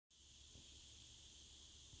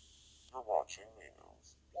for watching me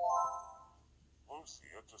news.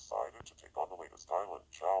 Lucia decided to take on the latest Island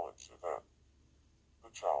Challenge event.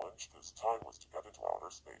 The challenge this time was to get into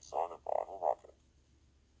outer space on a bottle rocket.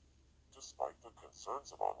 Despite the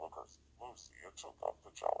concerns of onlookers, Lucia took up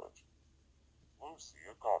the challenge.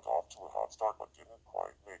 Lucia got off to a hot start but didn't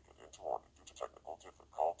quite make it into orbit due to technical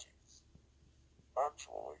difficulties.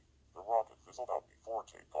 Actually, the rocket fizzled out before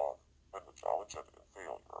takeoff, and the challenge ended in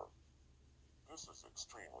failure. This is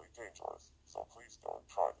extremely dangerous, so please don't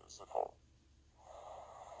try this at home.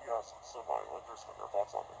 We asked some islanders for their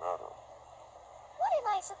thoughts on the matter. What am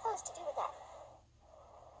I supposed to do with that?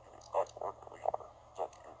 You need guys to work really hard,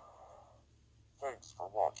 don't you? Thanks for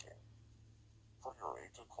watching. For your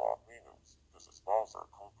 8 o'clock news, this is Bowser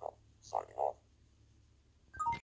Kuko, signing off.